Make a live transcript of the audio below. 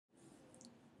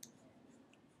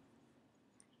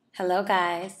Hello,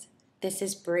 guys. This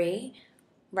is Bree,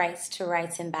 Rights to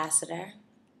Rights Ambassador.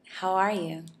 How are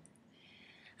you?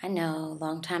 I know,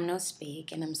 long time no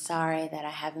speak, and I'm sorry that I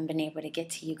haven't been able to get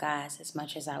to you guys as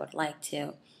much as I would like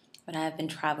to, but I have been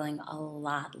traveling a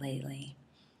lot lately.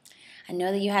 I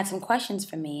know that you had some questions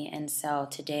for me, and so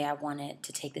today I wanted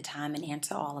to take the time and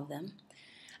answer all of them.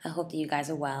 I hope that you guys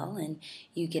are well and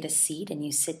you get a seat and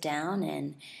you sit down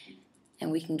and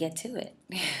we can get to it.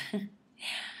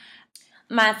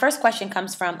 My first question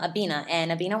comes from Abina,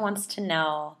 and Abina wants to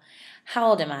know, how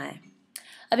old am I?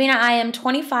 Abina, I am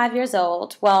 25 years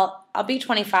old. Well, I'll be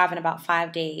 25 in about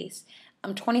 5 days.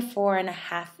 I'm 24 and a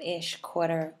half-ish,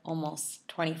 quarter, almost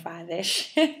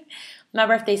 25-ish. My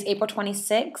birthday is April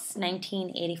 26,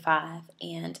 1985,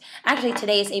 and actually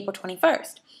today is April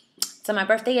 21st. So my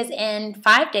birthday is in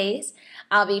 5 days.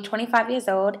 I'll be 25 years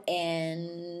old,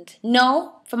 and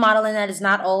no, for modeling that is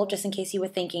not old, just in case you were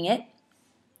thinking it.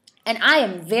 And I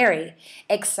am very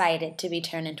excited to be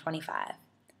turning 25,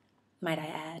 might I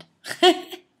add.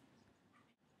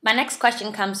 My next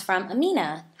question comes from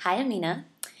Amina. Hi, Amina.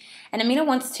 And Amina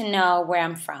wants to know where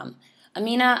I'm from.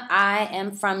 Amina, I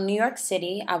am from New York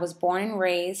City. I was born and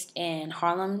raised in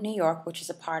Harlem, New York, which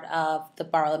is a part of the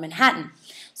borough of Manhattan.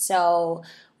 So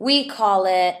we call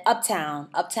it Uptown.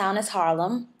 Uptown is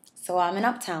Harlem, so I'm an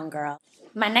Uptown girl.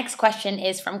 My next question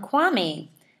is from Kwame.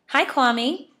 Hi,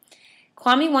 Kwame.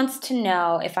 Kwame wants to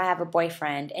know if I have a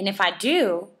boyfriend, and if I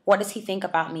do, what does he think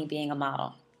about me being a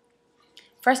model?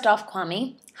 First off,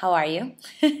 Kwame, how are you?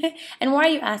 And why are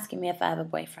you asking me if I have a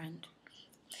boyfriend?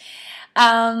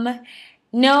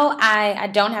 No, I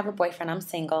don't have a boyfriend. I'm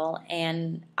single,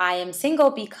 and I am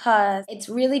single because it's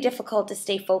really difficult to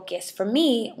stay focused for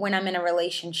me when I'm in a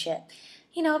relationship.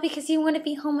 Because you want to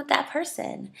be home with that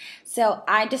person. So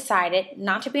I decided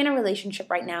not to be in a relationship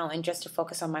right now and just to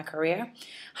focus on my career.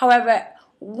 However,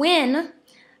 when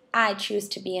I choose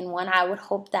to be in one, I would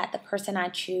hope that the person I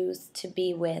choose to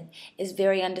be with is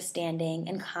very understanding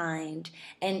and kind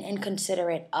and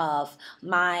considerate of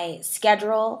my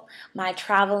schedule, my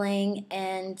traveling,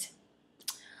 and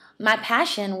my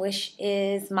passion, which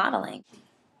is modeling.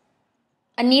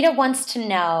 Anita wants to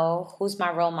know who's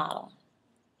my role model.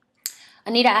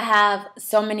 Anita, I have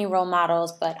so many role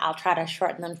models, but I'll try to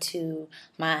shorten them to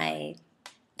my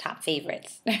top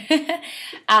favorites.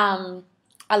 I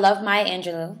love Maya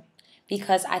Angelou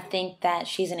because I think that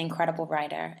she's an incredible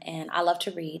writer, and I love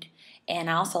to read, and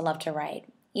I also love to write.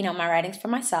 My writing's for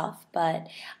myself, but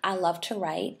I love to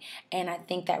write, and I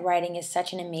think that writing is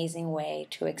such an amazing way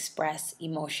to express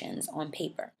emotions on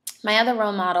paper. My other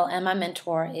role model and my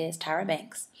mentor is Tyra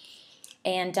Banks,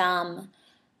 and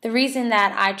the reason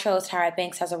that I chose Tyra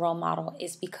Banks as a role model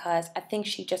is because I think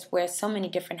she just wears so many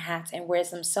different hats and wears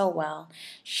them so well.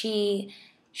 She's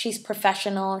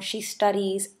professional, she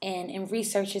studies and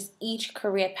researches each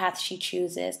career path she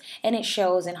chooses, and it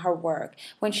shows in her work.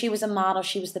 When she was a model,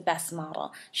 she was the best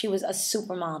model. She was a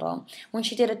supermodel. When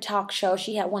she did a talk show,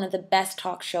 she had one of the best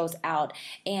talk shows out.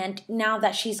 And now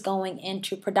that she's going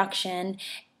into production,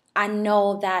 I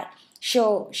know that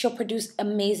she'll produce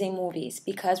amazing movies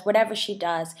because whatever she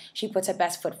does, she puts her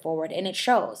best foot forward, and it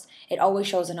shows. It always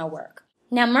shows in her work.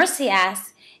 Now, Mercy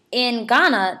asks, in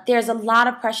Ghana, there's a lot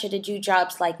of pressure to do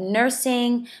jobs like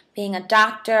nursing, being a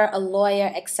doctor, a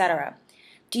lawyer, etc.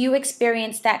 Do you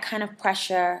experience that kind of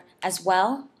pressure as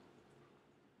well?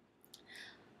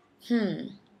 I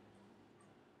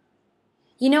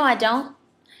don't.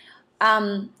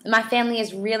 My family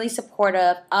is really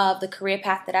supportive of the career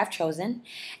path that I've chosen.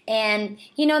 And,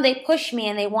 they push me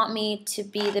and they want me to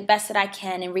be the best that I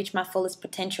can and reach my fullest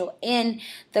potential in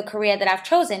the career that I've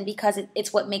chosen because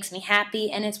it's what makes me happy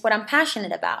and it's what I'm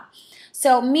passionate about.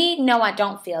 So me, no, I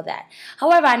don't feel that.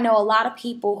 However, I know a lot of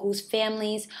people whose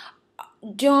families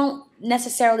don't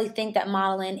necessarily think that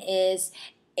modeling is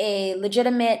a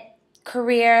legitimate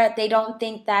career. They don't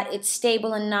think that it's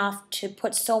stable enough to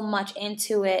put so much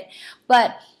into it.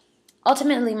 But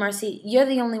ultimately, Mercy, you're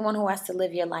the only one who has to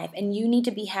live your life, and you need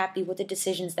to be happy with the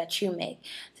decisions that you make.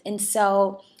 And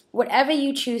so whatever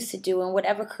you choose to do and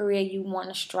whatever career you want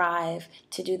to strive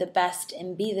to do the best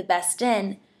and be the best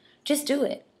in, just do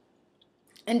it.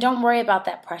 And don't worry about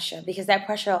that pressure because that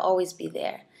pressure will always be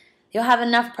there. You'll have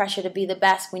enough pressure to be the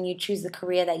best when you choose the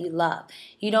career that you love.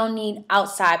 You don't need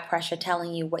outside pressure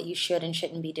telling you what you should and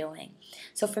shouldn't be doing.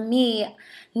 So for me,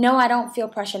 no, I don't feel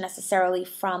pressure necessarily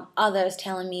from others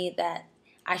telling me that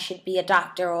I should be a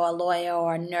doctor or a lawyer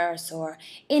or a nurse or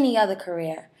any other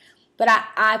career. But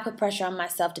I put pressure on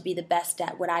myself to be the best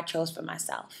at what I chose for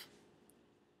myself.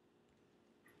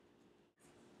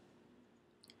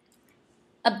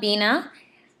 Abina.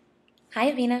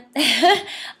 Hi, Abina.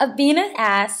 Abina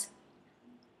asks,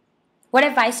 What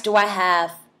advice do I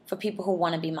have for people who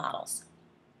want to be models?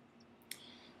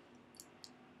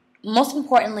 Most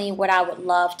importantly, what I would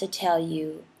love to tell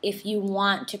you, if you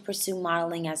want to pursue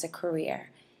modeling as a career,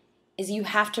 is you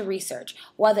have to research.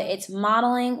 Whether it's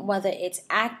modeling, whether it's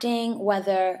acting,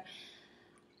 whatever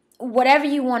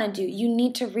you want to do, you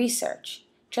need to research.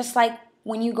 Just like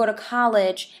when you go to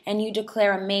college and you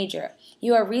declare a major,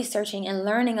 you are researching and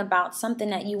learning about something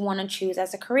that you want to choose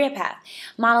as a career path.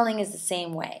 Modeling is the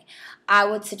same way. I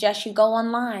would suggest you go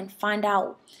online, find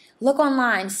out, look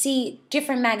online, see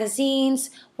different magazines,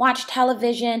 watch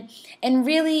television, and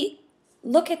really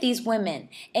look at these women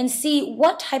and see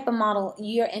what type of model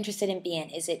you're interested in being.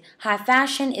 Is it high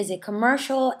fashion? Is it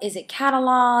commercial? Is it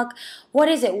catalog? What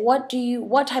is it? What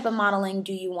type of modeling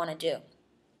do you want to do?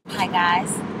 Hi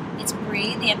guys, it's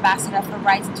Bree, the ambassador for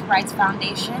Rights to Rights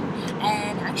Foundation,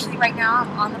 and actually right now I'm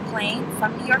on the plane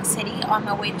from New York City on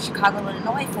my way to Chicago,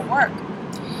 Illinois for work.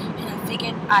 And I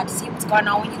figured I'd see what's going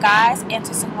on with you guys,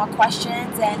 answer some more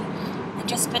questions, and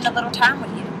just spend a little time with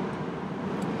you.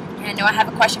 And I know I have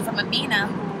a question from Abina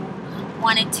who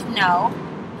wanted to know,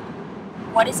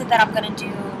 what is it that I'm going to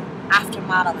do after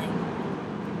modeling?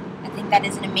 I think that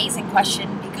is an amazing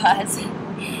question because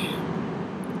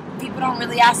people don't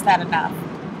really ask that enough.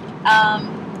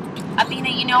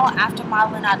 Abina, after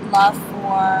modeling, I'd love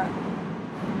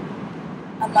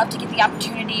to get the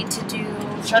opportunity to do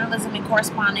journalism and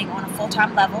corresponding on a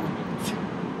full-time level.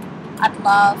 I'd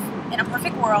love, in a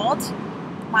perfect world,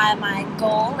 my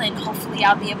goal, and hopefully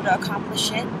I'll be able to accomplish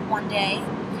it one day,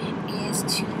 is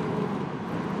to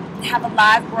have a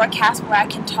live broadcast where I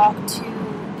can talk to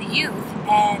the youth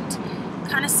and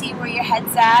kind of see where your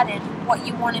head's at and what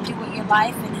you want to do with your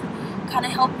life, and kind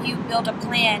of help you build a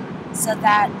plan so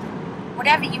that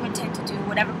whatever you intend to do,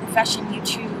 whatever profession you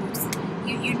choose,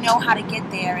 you know how to get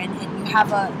there, and you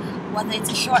have whether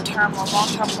it's a short-term or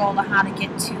long-term goal of how to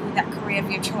get to that career of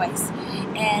your choice.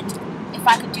 And if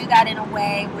I could do that in a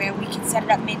way where we can set it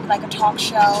up maybe like a talk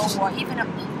show, or even a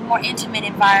more intimate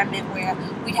environment where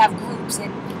we'd have groups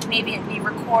and maybe it'd be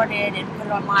recorded and put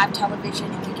it on live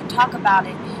television and we can talk about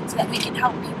it, so that we can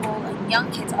help people and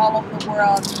young kids all over the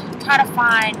world try to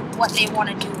find what they want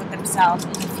to do with themselves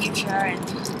in the future, and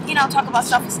talk about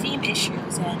self-esteem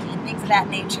issues and things of that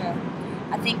nature.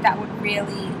 I think that would be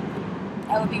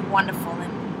wonderful,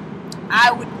 and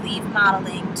I would leave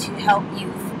modeling to help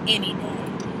youth any day.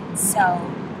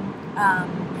 So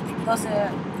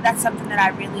that's something that I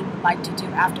really would like to do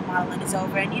after modeling is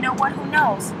over. And you know what? Who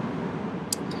knows?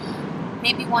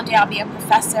 Maybe one day I'll be a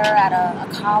professor at a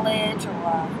college,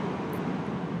 or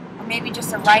maybe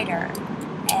just a writer,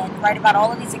 and write about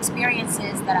all of these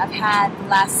experiences that I've had the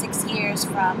last 6 years,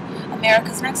 from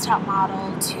America's Next Top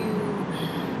Model to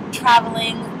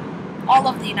traveling all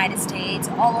over the United States,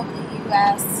 all over the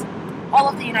U.S., all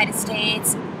over the United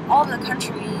States, all over the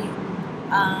country.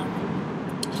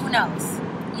 Who knows?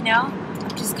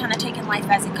 I'm just kind of taking life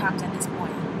as it comes at this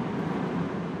point.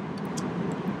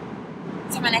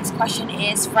 So my next question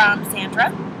is from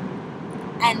Sandra.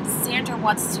 And Sandra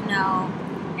wants to know,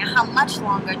 how much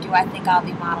longer do I think I'll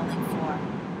be modeling for?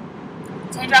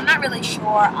 Sandra, I'm not really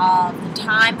sure of the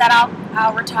time that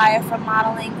I'll retire from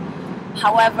modeling.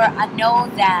 However, I know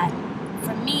that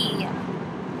for me,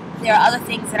 there are other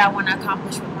things that I want to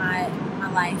accomplish with my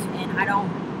life, and I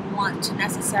don't want to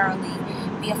necessarily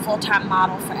be a full-time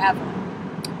model forever.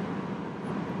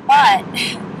 But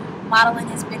modeling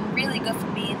has been really good for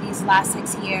me these last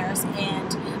 6 years,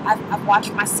 and I've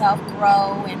watched myself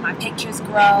grow and my pictures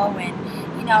grow, and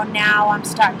now I'm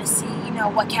starting to see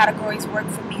what categories work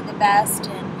for me the best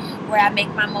and where I make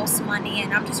my most money,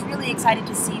 and I'm just really excited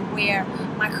to see where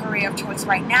my career of choice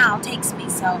right now takes me.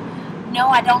 So no,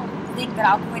 I don't think that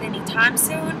I'll quit anytime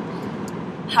soon.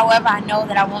 However, I know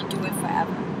that I won't do it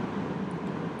forever.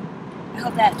 I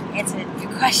hope that answered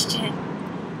your question.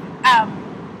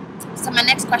 So my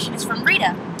next question is from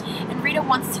Rita. And Rita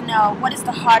wants to know, what is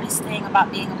the hardest thing about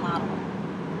being a model?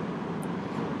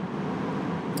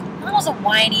 Models are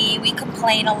whiny. We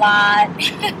complain a lot.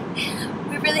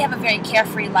 We really have a very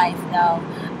carefree life, though.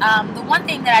 The one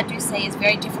thing that I do say is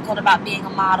very difficult about being a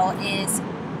model is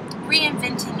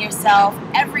reinventing yourself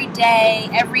every day,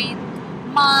 every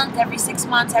month, every 6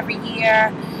 months, every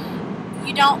year.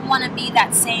 You don't want to be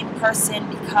that same person,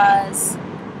 because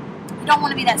you don't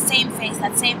want to be that same face,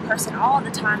 that same person all the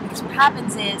time, because what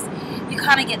happens is you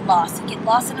kind of get lost. You get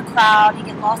lost in a crowd, you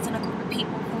get lost in a group of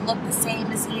people who look the same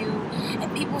as you,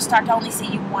 and people start to only see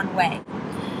you one way.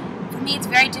 For me, it's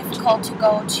very difficult to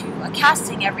go to a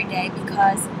casting every day,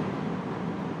 because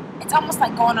it's almost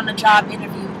like going on a job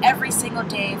interview every single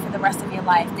day for the rest of your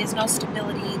life. There's no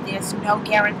stability, there's no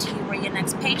guarantee where your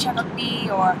next paycheck will be,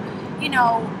 or you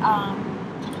know,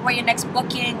 where your next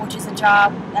booking, which is a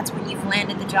job, that's when you've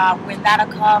landed the job, when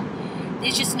that'll come.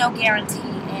 There's just no guarantee,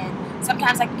 and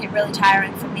sometimes that can get really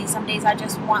tiring for me. Some days I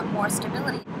just want more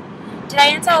stability. Did I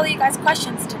answer all of you guys'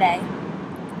 questions today?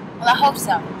 Well, I hope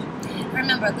so.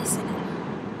 Remember, listen,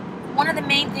 one of the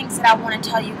main things that I want to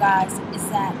tell you guys is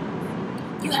that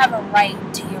you have a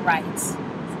right to your rights.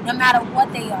 No matter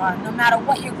what they are, no matter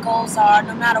what your goals are,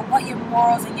 no matter what your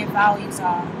morals and your values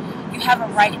are, you have a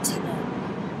right to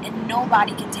them. And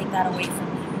nobody can take that away from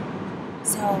you.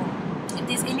 So, if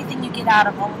there's anything you get out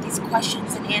of all of these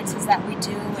questions and answers that we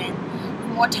do, and the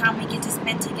more time we get to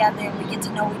spend together and we get to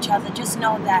know each other, just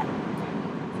know that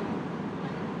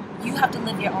you have to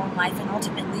live your own life, and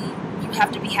ultimately you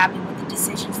have to be happy with the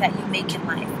decisions that you make in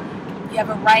life. You have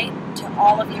a right to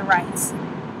all of your rights,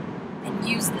 and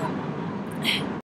use them.